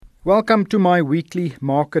Welcome to my weekly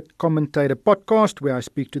Market Commentator podcast, where I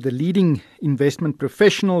speak to the leading investment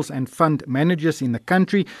professionals and fund managers in the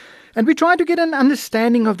country. And we try to get an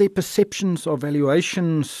understanding of their perceptions of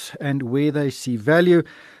valuations and where they see value.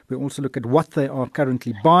 We also look at what they are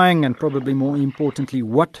currently buying and, probably more importantly,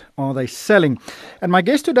 what are they selling. And my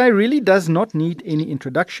guest today really does not need any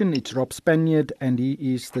introduction. It's Rob Spanjaard, and he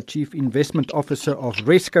is the Chief Investment Officer of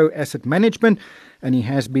Rezco Asset Management, and he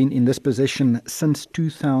has been in this position since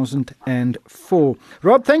 2004.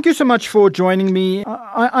 Rob, thank you so much for joining me.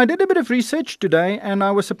 I did a bit of research today, and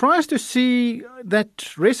I was surprised to see that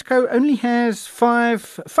Rezco only has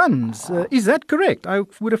 5 funds. Is that correct? I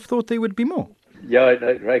would have thought there would be more. Yeah,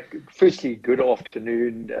 no, right. Firstly, good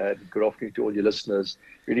afternoon. Good afternoon to all your listeners.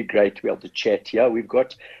 Really great to be able to chat. Yeah, we've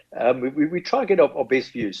got, we try and get our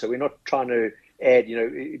best view. So we're not trying to add,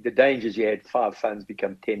 the dangers you had 5 funds,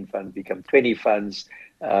 become 10 funds, become 20 funds.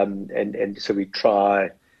 And so we try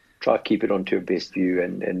keep it onto a best view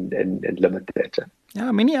and limit that. Yeah,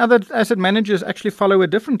 many other asset managers actually follow a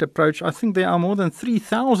different approach. I think there are more than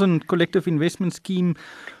 3,000 collective investment scheme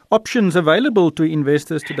options available to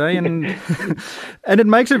investors today, and and it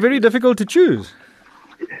makes it very difficult to choose.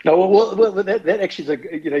 No, well, that actually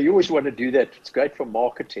is you always want to do that. It's great for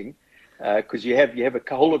marketing because you have a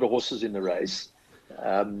whole lot of horses in the race,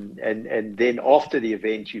 and then after the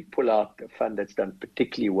event you pull out a fund that's done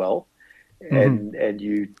particularly well, and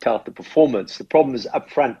you tout the performance. The problem is up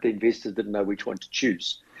front the investors didn't know which one to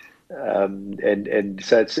choose, and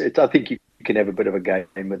so it's I think you can have a bit of a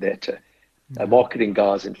game with that. Marketing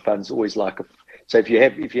guys and funds always so if you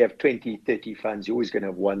have 20, 30 funds, you're always going to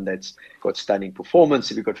have one that's got stunning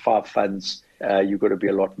performance. If you've got 5 funds, you've got to be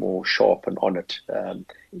a lot more sharp and on it.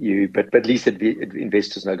 But at least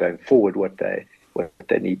investors know going forward what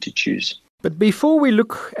they need to choose. But before we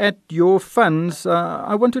look at your funds,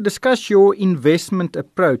 I want to discuss your investment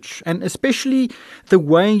approach, and especially the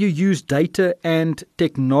way you use data and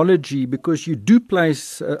technology, because you do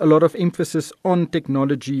place a lot of emphasis on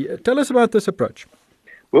technology. Tell us about this approach.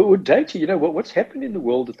 Well, with data, what's happened in the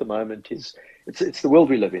world at the moment is it's the world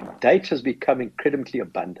we live in. Data has become incredibly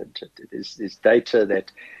abundant. There's data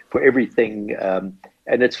that for everything, and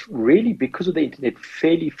it's really because of the internet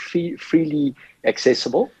fairly freely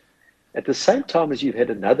accessible. At the same time as you've had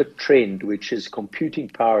another trend, which is computing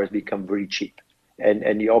power has become very cheap.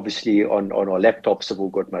 And you obviously on our laptops have all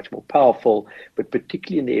got much more powerful, but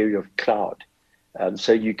particularly in the area of cloud.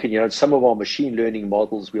 So you can, some of our machine learning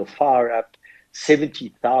models will fire up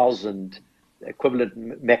 70,000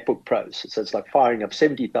 equivalent MacBook Pros. So it's like firing up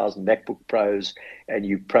 70,000 MacBook Pros, and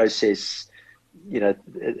you process, a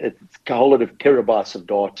whole lot of terabytes of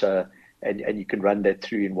data, and you can run that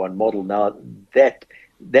through in one model. Now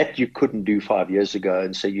that you couldn't do 5 years ago,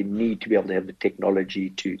 and so you need to be able to have the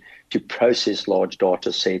technology to process large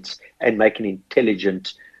data sets and make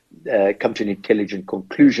come to an intelligent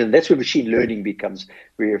conclusion. That's where machine learning becomes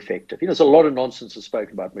very effective. There's a lot of nonsense that's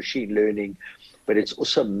spoken about machine learning, but it's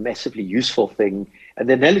also a massively useful thing. And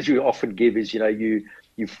the analogy we often give is, you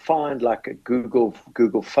find like a Google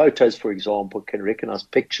Photos, for example, can recognize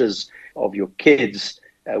pictures of your kids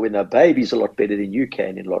when they're babies a lot better than you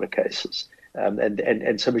can in a lot of cases.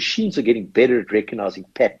 And so machines are getting better at recognizing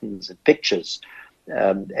patterns and pictures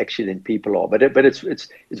actually than people are. But it's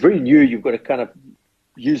very new. You've got to kind of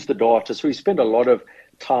use the data. So we spend a lot of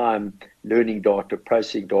time learning data,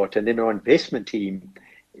 processing data, and then our investment team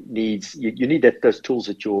needs you need those tools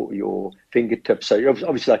at your fingertips. So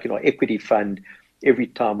obviously, like in our equity fund, every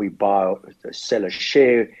time we buy or sell a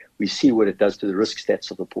share, we see what it does to the risk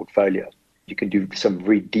stats of the portfolio. You can do some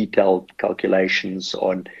very detailed calculations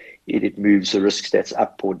on it moves the risk stats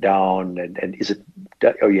up or down, and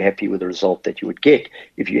are you happy with the result that you would get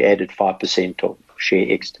if you added 5% of share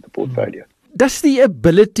X to the portfolio? Does the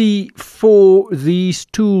ability for these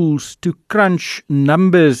tools to crunch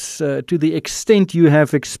numbers to the extent you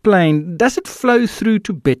have explained, does it flow through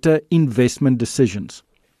to better investment decisions?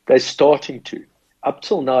 They're starting to. Up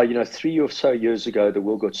till now, 3 or so years ago, the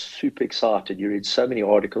world got super excited. You read so many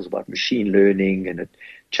articles about machine learning, and it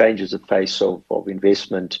changes the face of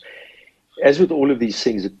investment. As with all of these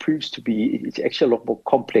things, it proves to be, it's actually a lot more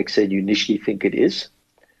complex than you initially think it is.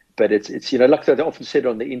 But it's like they often said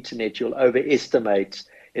on the internet, you'll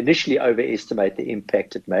initially overestimate the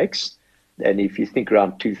impact it makes. And if you think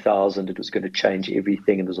around 2000, it was going to change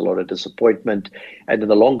everything, and there's a lot of disappointment. And in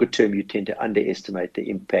the longer term, you tend to underestimate the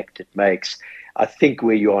impact it makes. I think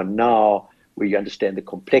where you are now, where you understand the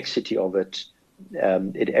complexity of it,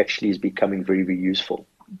 it actually is becoming very, very useful.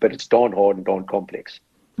 But it's darn hard and darn complex.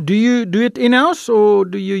 Do you do it in-house, or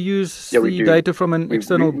do you use the data from an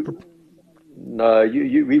external? No,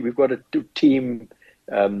 we've got a team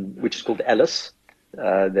which is called Alice.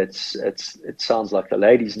 It sounds like the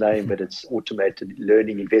lady's name, but it's automated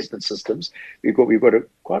learning investment systems. We've got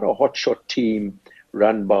quite a hotshot team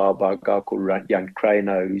run by a guy called Jan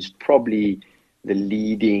Krano, who's probably the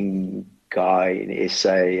leading guy in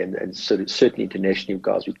SA and sort of certainly internationally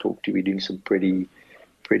guys we talk to. We're doing some pretty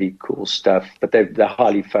cool stuff, but they're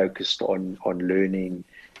highly focused on learning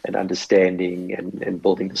and understanding and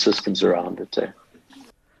building the systems around it.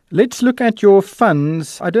 Let's look at your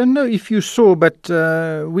funds. I don't know if you saw, but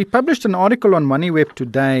we published an article on MoneyWeb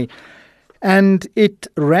today, and it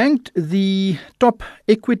ranked the top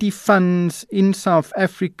equity funds in South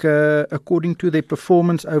Africa according to their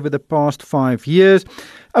performance over the past 5 years.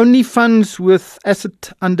 Only funds with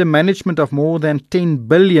asset under management of more than 10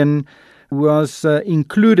 billion was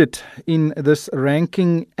included in this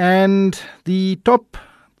ranking, and the top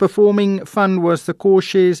performing fund was the Core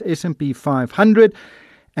Shares S&P 500.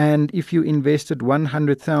 And if you invested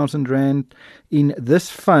 100,000 Rand in this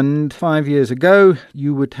fund 5 years ago,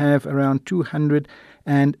 you would have around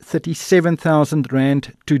 237,000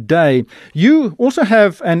 Rand today. You also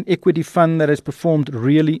have an equity fund that has performed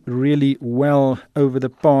really, really well over the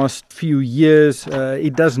past few years.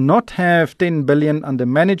 It does not have 10 billion under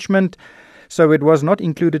management, so it was not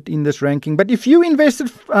included in this ranking. But if you invested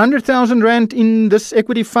 100,000 Rand in this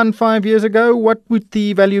equity fund 5 years ago, what would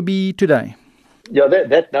the value be today? Yeah,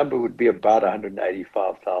 that number would be about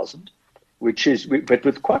 185,000, but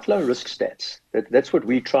with quite low risk stats. That's what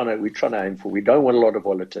we're trying to aim for. We don't want a lot of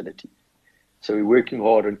volatility, so we're working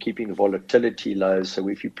hard on keeping the volatility low. So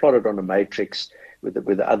if you plot it on a matrix with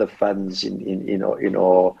the other funds in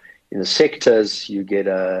the sectors, you get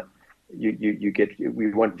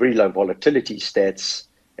we want very low volatility stats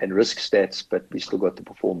and risk stats, but we still got the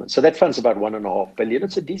performance. So that fund's about 1.5 billion.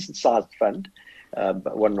 It's a decent sized fund,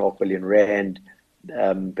 about 1.5 billion Rand.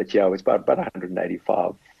 But yeah, it's about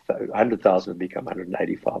 185. 100,000 would become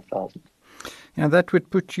 185,000. Now that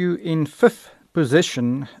would put you in fifth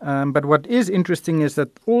position. But what is interesting is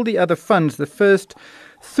that all the other funds, the first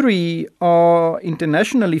three, are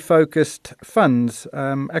internationally focused funds,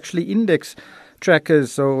 actually index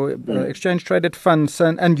trackers or exchange traded funds.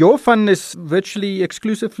 And your fund is virtually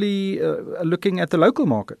exclusively looking at the local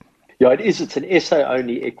market. Yeah, it is. It's an SA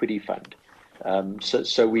only equity fund.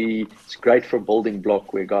 It's great for a building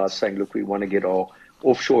block where guys are saying, look, we want to get our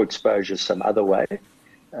offshore exposure some other way,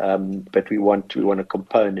 but we want a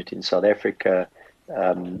component in South Africa,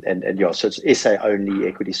 so it's SA only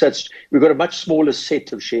equity. So we've got a much smaller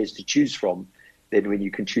set of shares to choose from than when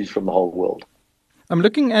you can choose from the whole world. I'm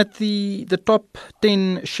looking at the top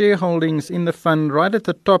 10 shareholdings in the fund, right at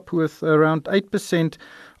the top with around 8%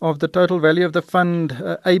 of the total value of the fund,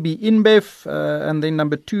 AB InBev, and then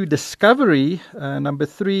number 2, Discovery, number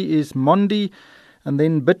 3 is Mondi, and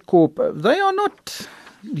then Bidcorp. They are not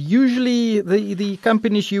usually the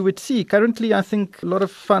companies you would see. Currently, I think a lot of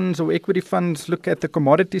funds or equity funds look at the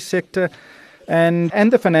commodity sector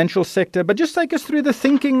and the financial sector. But just take us through the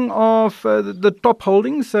thinking of the top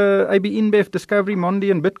holdings, AB InBev, Discovery, Mondi,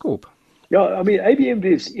 and Bidcorp. Yeah, I mean, ABM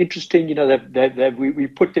is interesting. You know, we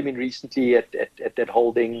put them in recently at that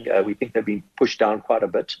holding. We think they've been pushed down quite a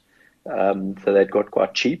bit, so they got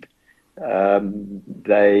quite cheap.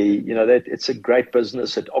 It's a great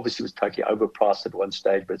business. It obviously was totally overpriced at one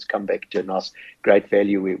stage, but it's come back to a nice, great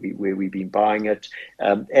value where we've been buying it.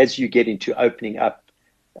 As you get into opening up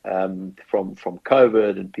from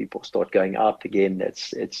COVID and people start going out again,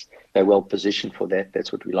 they're well positioned for that.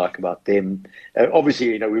 That's what we like about them.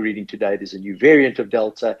 Obviously, we're reading today there's a new variant of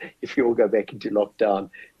Delta. If you all go back into lockdown,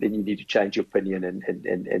 then you need to change your opinion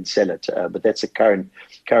and sell it. But that's a current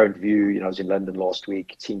view. I was in London last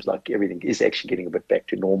week. It seems like everything is actually getting a bit back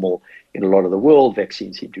to normal in a lot of the world.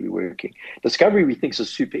 Vaccines seem to be working. Discovery, we think, is a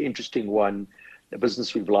super interesting one, a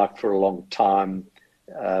business we've liked for a long time.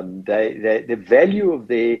 The value of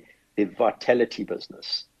their vitality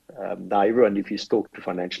business. Now, everyone, if you talk to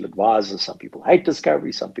financial advisors, some people hate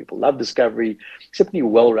Discovery, some people love Discovery. It's a pretty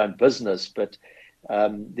well-run business, but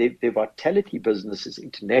their vitality business is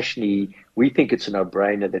internationally. We think it's a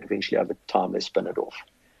no-brainer that eventually, over time, they spin it off.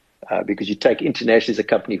 Because you take internationally, there's a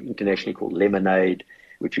company internationally called Lemonade,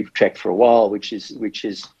 which we've tracked for a while, which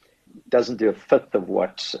doesn't do a fifth of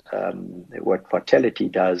what Vitality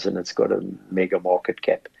does, and it's got a mega market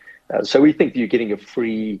cap. So we think you're getting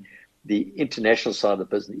the international side of the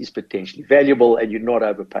business is potentially valuable, and you're not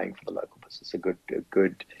overpaying for the local business. A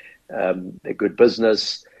good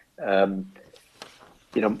business. The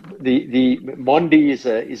Mondi is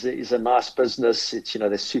a nice business. It's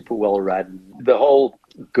they're super well run. The whole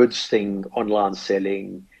goods thing, online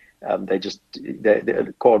selling.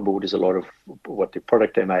 The cardboard is a lot of what the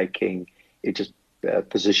product they're making. It just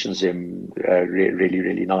positions them really,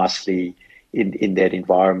 really nicely in that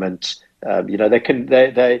environment.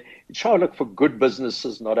 They try to look for good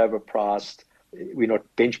businesses, not overpriced. We're not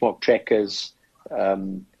benchmark trackers.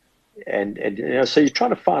 So you're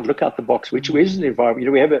trying to look out the box, which is an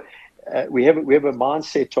environment. We have a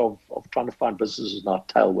mindset of trying to find businesses not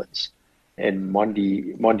tailwinds, and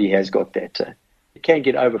Mondi has got that. It can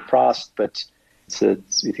get overpriced, but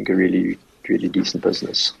it's we think a really really decent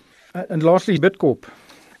business. And lastly, Bidcorp.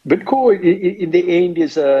 Bidcorp in the end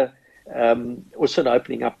is also an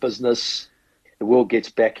opening up business. The world gets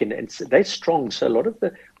back in, and they're strong. So a lot of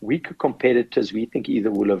the weaker competitors we think either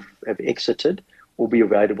will have exited or be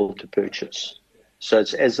available to purchase. So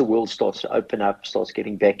it's as the world starts to open up, starts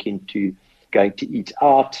getting back into going to eat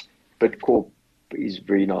out, Bidcorp is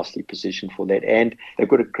very nicely positioned for that. And they've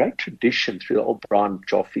got a great tradition through the old Brian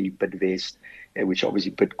Joffe, Bidvest, which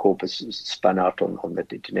obviously Bidcorp has spun out on the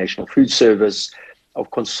International Food Service,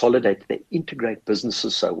 of consolidate. They integrate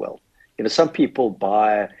businesses so well. Some people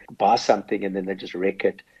buy something and then they just wreck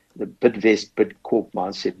it. The Bidvest, Bidcorp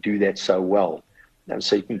mindset do that so well. And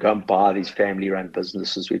so you can go and buy these family-run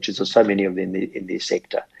businesses, which is so many of them in their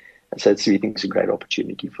sector. And so we think it's a great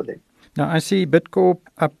opportunity for them. Now, I see Bidcorp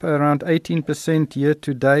up around 18% year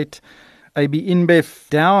to date. AB InBev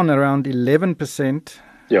down around 11%.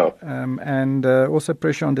 Yeah. And also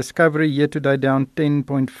pressure on Discovery year to date down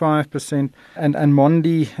 10.5%. And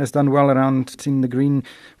Mondi has done well around in the green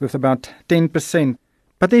with about 10%.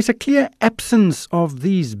 But there's a clear absence of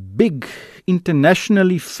these big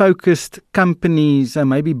internationally focused companies,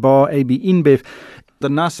 maybe bar AB InBev, the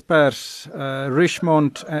Naspers,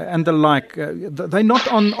 Richemont and the like. They're not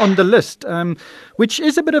on the list, which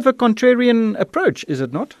is a bit of a contrarian approach, is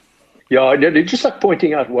it not? Yeah, just like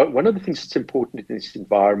pointing out, one of the things that's important in this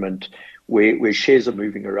environment where shares are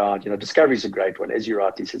moving around, Discovery is a great one. As you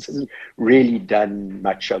rightly said, it hasn't really done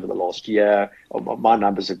much over the last year. My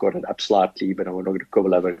numbers have got it up slightly, but I'm not going to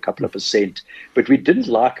quibble over a couple of percent. But we didn't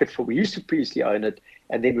like it we used to previously own it,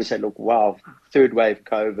 and then we said, look, wow, third wave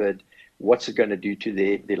COVID, what's it going to do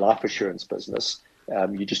to their life assurance business?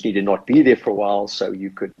 You just need to not be there for a while, so you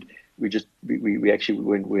could. We actually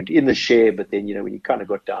weren't in the share, but then when you kind of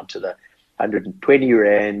got down to the 120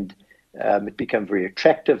 rand, it became very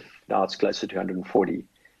attractive. Now it's closer to 140.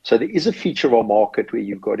 So there is a feature of our market where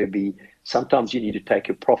you've got to be. Sometimes you need to take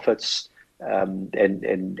your profits and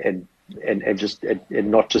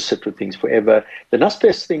not just sit with things forever. The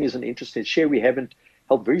Naspers thing is an interesting share. We haven't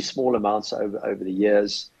held very small amounts over the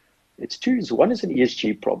years. It's two. One is an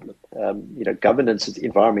ESG problem. Governance is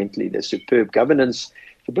environmentally, there's superb governance.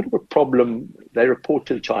 It's a bit of a problem. They report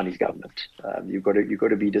to the Chinese government. You've got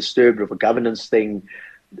to be disturbed of a governance thing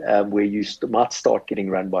where you might start getting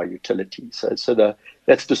run by utilities. So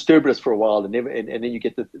that's disturbed us for a while, and then you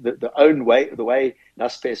get the way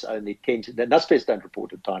Naspers own their 10. The Naspers don't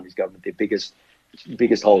report to the Chinese government. Their biggest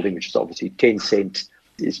holding, which is obviously Tencent,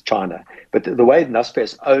 is China. But the way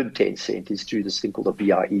Naspers own Tencent is through this thing called the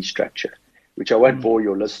VIE structure, which I won't bore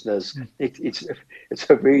your listeners. It's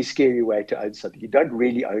a very scary way to own something. You don't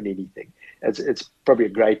really own anything. It's probably a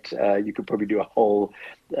great. You could probably do a whole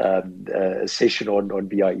session on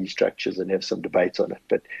VIE structures and have some debates on it.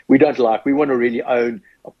 But we want to really own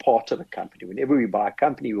a part of a company. Whenever we buy a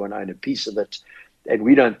company, we want to own a piece of it, and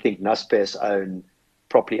we don't think Naspers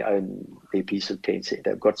properly own their piece of Tencent.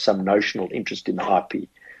 They've got some notional interest in the IP,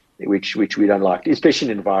 which we don't like, especially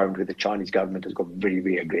in an environment where the Chinese government has got very,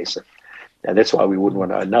 very aggressive. And that's why we wouldn't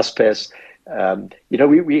want to own Naspers.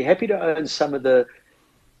 We're happy to own some of the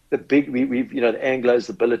big, the Anglos,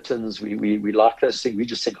 the Billitons. We like those things. We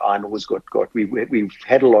just think iron ore's got. We've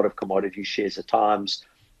had a lot of commodity shares at times.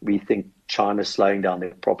 We think China's slowing down their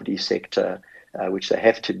property sector, which they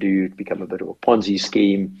have to do. It become a bit of a Ponzi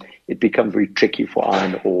scheme. It become very tricky for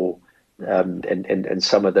iron ore. And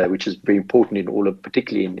some of which is very important in all of,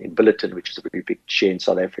 particularly in Billiton, which is a very big share in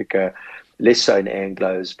South Africa, less so in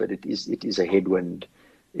Anglos, but it is a headwind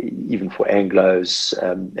even for Anglos.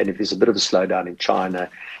 And if there's a bit of a slowdown in China,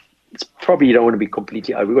 it's probably you don't want to be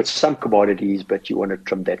completely over. We've got some commodities, but you want to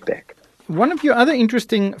trim that back. One of your other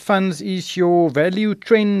interesting funds is your Value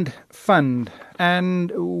Trend Fund.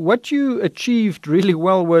 And what you achieved really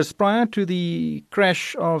well was prior to the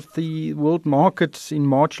crash of the world markets in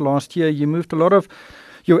March last year, you moved a lot of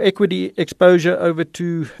your equity exposure over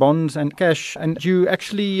to bonds and cash, and you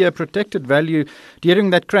actually protected value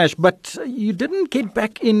during that crash, but you didn't get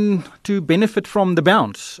back in to benefit from the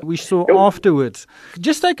bounce we saw afterwards.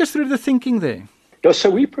 Just take us through the thinking there.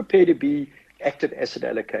 So we prepare to be active asset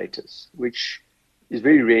allocators, which is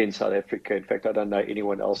very rare in South Africa. In fact, I don't know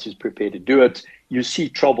anyone else who's prepared to do it. You see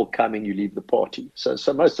trouble coming, you leave the party. So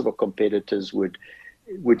most of our competitors would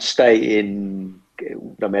stay in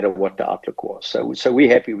no matter what the outlook was. So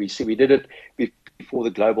we're happy. We did it before the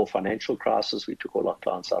global financial crisis. We took all our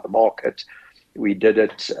clients out of the market. We did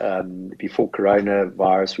it before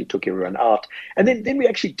coronavirus. We took everyone out, and then we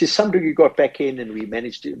actually, to some degree, got back in, and we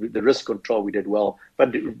managed the risk control. We did well,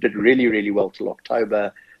 but did really, really well till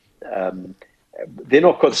October. Then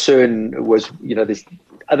our concern was, there's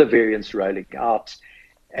other variants rolling out,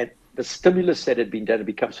 and the stimulus that had been done had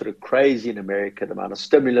become sort of crazy in America. The amount of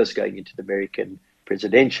stimulus going into the American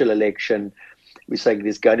presidential election, we're saying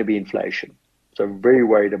there's going to be inflation. So I'm very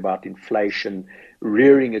worried about inflation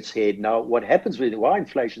rearing its head. Now, what happens why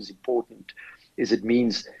inflation is important is it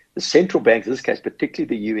means the central bank, in this case,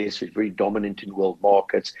 particularly the US, which is very dominant in world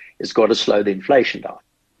markets, has got to slow the inflation down.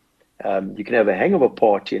 You can have a hangover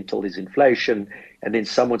party until there's inflation, and then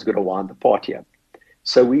someone's got to wind the party up.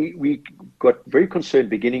 So we got very concerned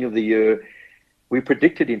beginning of the year. We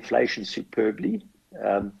predicted inflation superbly,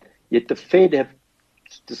 yet the Fed have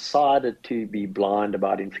decided to be blind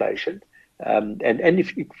about inflation. And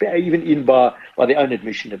if even in by their own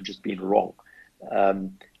admission, have just been wrong.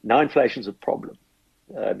 Now inflation is a problem.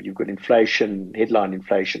 You've got inflation, headline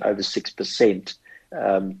inflation, over 6%,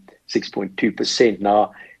 6.2%.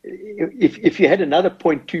 Now, if you had another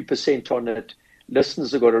 0.2% on it,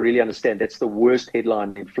 listeners have got to really understand that's the worst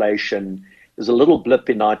headline inflation. There's a little blip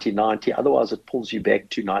in 1990. Otherwise, it pulls you back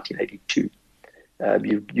to 1982.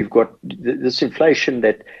 You've got this inflation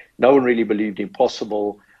that no one really believed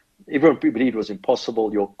impossible. Everyone believed was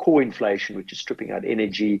impossible. Your core inflation, which is stripping out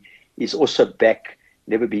energy, is also back,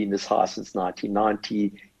 never been this high since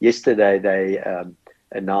 1990. Yesterday, they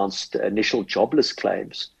announced initial jobless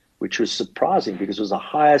claims, which was surprising because it was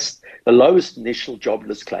the lowest initial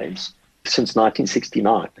jobless claims since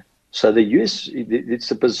 1969. So the US,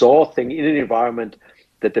 it's a bizarre thing in an environment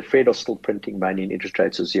that the Fed are still printing money and interest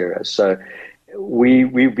rates are zero. So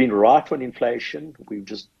we've been right on inflation.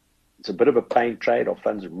 It's a bit of a pain trade. Our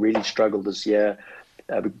funds really struggled this year.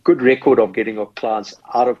 A good record of getting our clients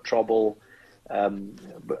out of trouble. And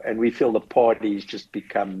we feel the party's just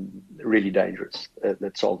become really dangerous.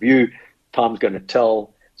 That's our view. Time's going to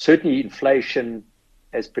tell. Certainly inflation,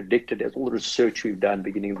 as predicted, as all the research we've done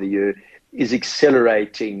beginning of the year, is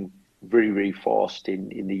accelerating very, very fast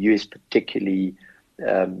in the US particularly,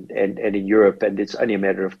 and in Europe. And it's only a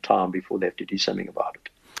matter of time before they have to do something about it.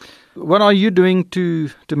 What are you doing to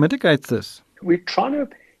mitigate this? We're trying to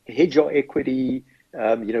hedge our equity.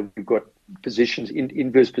 We've got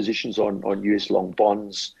inverse positions on US long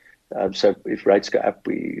bonds. So if rates go up,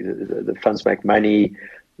 the funds make money.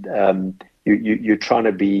 You're trying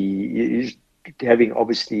to be having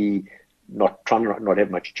obviously not have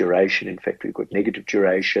much duration. In fact, we've got negative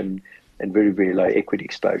duration and very, very low equity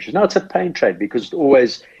exposure. Now it's a pain trade because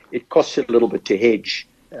it costs you a little bit to hedge,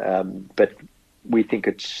 but we think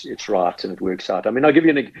it's right and it works out. I mean, I'll give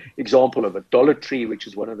you an example of a Dollar Tree, which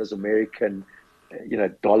is one of those American,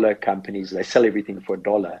 dollar companies. They sell everything for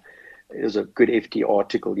 $1. There's a good FT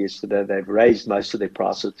article yesterday. They've raised most of their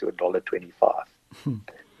prices to $1.25.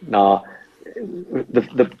 Now,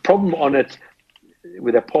 the problem on it,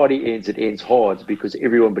 with a party ends, it ends hard because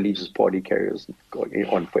everyone believes this party carries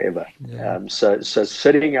on forever. Yeah. So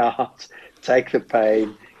sitting out, take the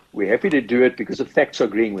pain. We're happy to do it because the facts are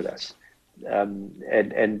agreeing with us. But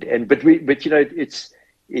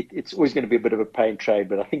it's always going to be a bit of a pain trade.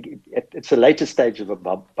 But I think it's a later stage of a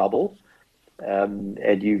bubble, and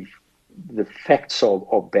the facts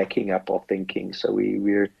are backing up our thinking. So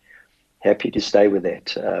we're happy to stay with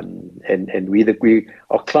that. And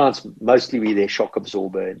our clients mostly we're their shock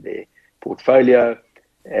absorber in their portfolio,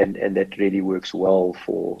 and that really works well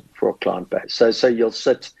for our client base. So you'll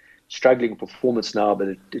sit struggling performance now, but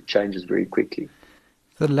it changes very quickly.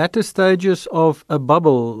 The latter stages of a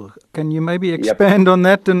bubble. Can you maybe expand on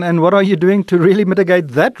that? And what are you doing to really mitigate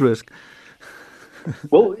that risk?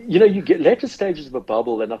 Well, you get latter stages of a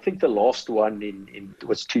bubble, and I think the last one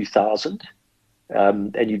was 2000.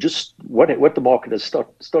 And you just what the market has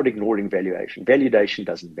start ignoring valuation. Valuation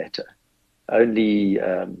doesn't matter. Only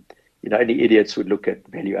only idiots would look at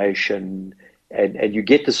valuation, and you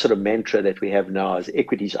get this sort of mantra that we have now: is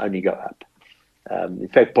equities only go up. In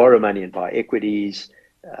fact, borrow money and buy equities.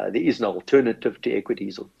 There is no alternative to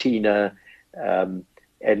equities or TINA, and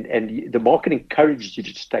the market encourages you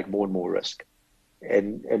to just take more and more risk.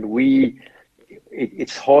 And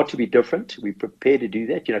it's hard to be different. We're prepared to do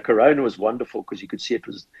that. Corona was wonderful because you could see it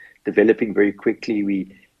was developing very quickly.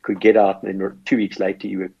 We could get out, and then 2 weeks later,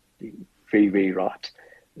 you were very, very right.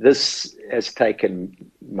 This has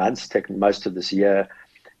taken months, taken most of this year,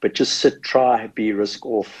 but just try, be risk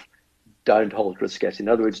off, don't hold risk assets. In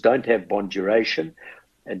other words, don't have bond duration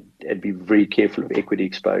and be very careful of equity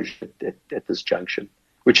exposure at this junction,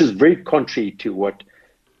 which is very contrary to what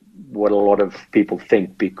a lot of people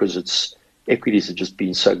think, because equities have just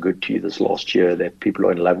been so good to you this last year that people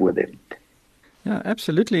are in love with them. Yeah,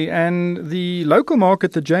 absolutely. And the local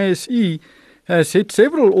market, the JSE, has hit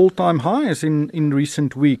several all-time highs in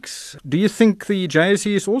recent weeks. Do you think the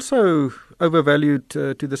JSE is also overvalued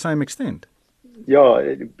to the same extent?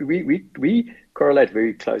 Yeah, we correlate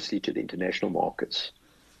very closely to the international markets.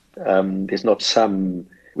 There's not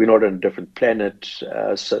we're not on a different planet,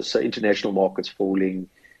 so international markets falling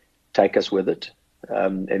take us with it.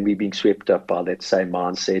 And we're being swept up by that same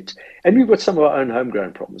mindset. And we've got some of our own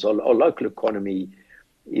homegrown problems. Our local economy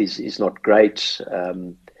is not great.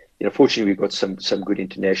 Fortunately, we've got some good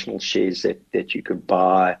international shares that you can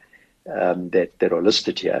buy that are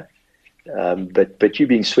listed here. But you're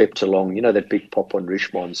being swept along. That big pop on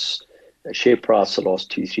Richemond's share price the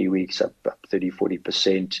last 2-3 weeks, up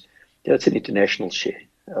 30-40%. It's an international share.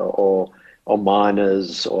 Or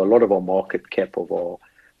miners, or a lot of our market cap of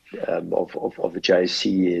the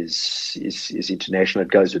JSE is international.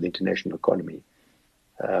 It goes with the international economy.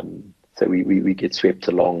 So we get swept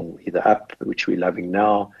along either up, which we're loving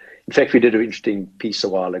now. In fact, we did an interesting piece a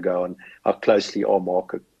while ago on how closely our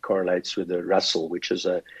market correlates with the Russell, which is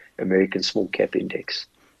an American small cap index.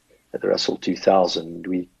 The Russell 2000,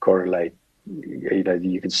 we correlate.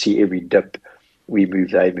 You can see every dip we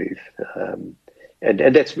move, they move.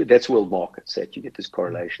 And that's world markets, that you get these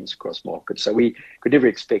correlations across markets. So we could never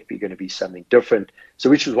expect we're going to be something different. So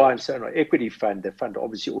which is why I'm saying our equity fund, the fund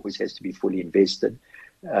obviously always has to be fully invested.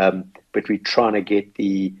 But we're trying to get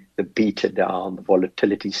the beta down, the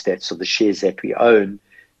volatility stats of the shares that we own,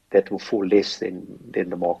 that will fall less than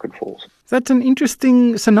the market falls. That's an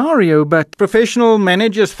interesting scenario, but professional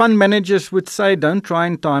managers, fund managers would say don't try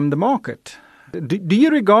and time the market. Do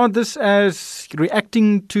you regard this as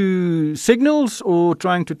reacting to signals or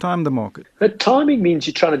trying to time the market? But timing means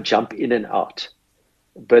you're trying to jump in and out.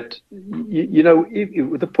 But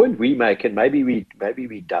if the point we make, and maybe we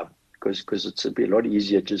dumb, because it's a lot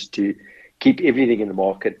easier just to keep everything in the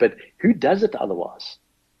market. But who does it otherwise?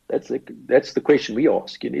 That's the question we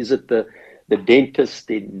ask. And is it the dentist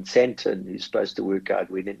in Santon who's supposed to work out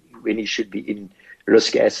when he should be in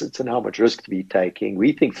risk assets and how much risk to be taking?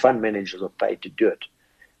 We think fund managers are paid to do it.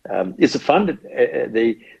 Is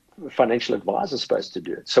the financial advisor supposed to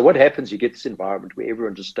do it? So what happens? You get this environment where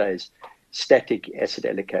everyone just stays static asset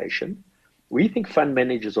allocation. We think fund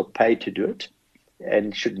managers are paid to do it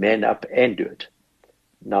and should man up and do it.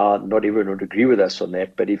 Now, not everyone would agree with us on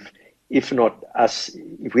that, but if not us,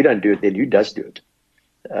 if we don't do it, then who does do it?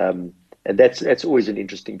 And that's always an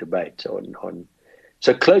interesting debate on.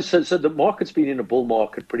 So the market's been in a bull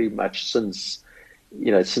market pretty much since the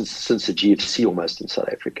GFC almost in South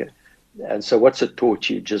Africa. And so what's it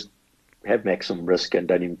taught you? Just have maximum risk and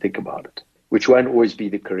don't even think about it, which won't always be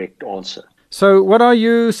the correct answer. So what are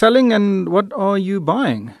you selling and what are you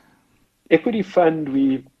buying? Equity fund,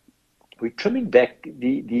 we're trimming back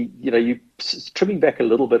you're trimming back a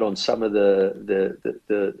little bit on some of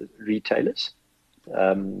the retailers.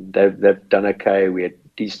 They've done okay. We had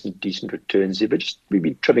decent returns there, but we've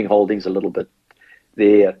been trimming holdings a little bit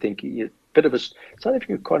there. I think South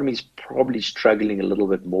African economy is probably struggling a little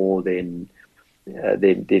bit more than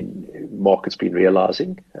market's been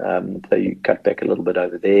realizing. So you cut back a little bit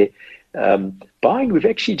over there. Buying, we've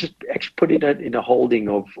actually put in a holding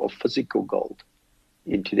of physical gold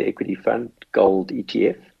into the equity fund, gold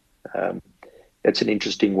ETF. That's an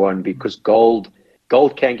interesting one because gold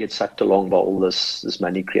can get sucked along by all this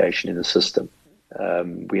money creation in the system.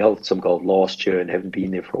 We held some gold last year and haven't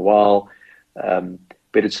been there for a while.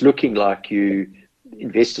 But it's looking like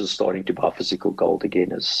investors are starting to buy physical gold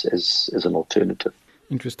again as an alternative.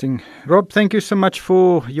 Interesting. Rob, thank you so much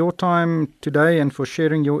for your time today and for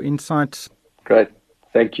sharing your insights. Great.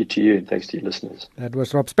 Thank you to you and thanks to your listeners. That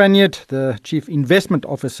was Rob Spanjaard, the Chief Investment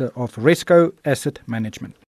Officer of Rezco Asset Management.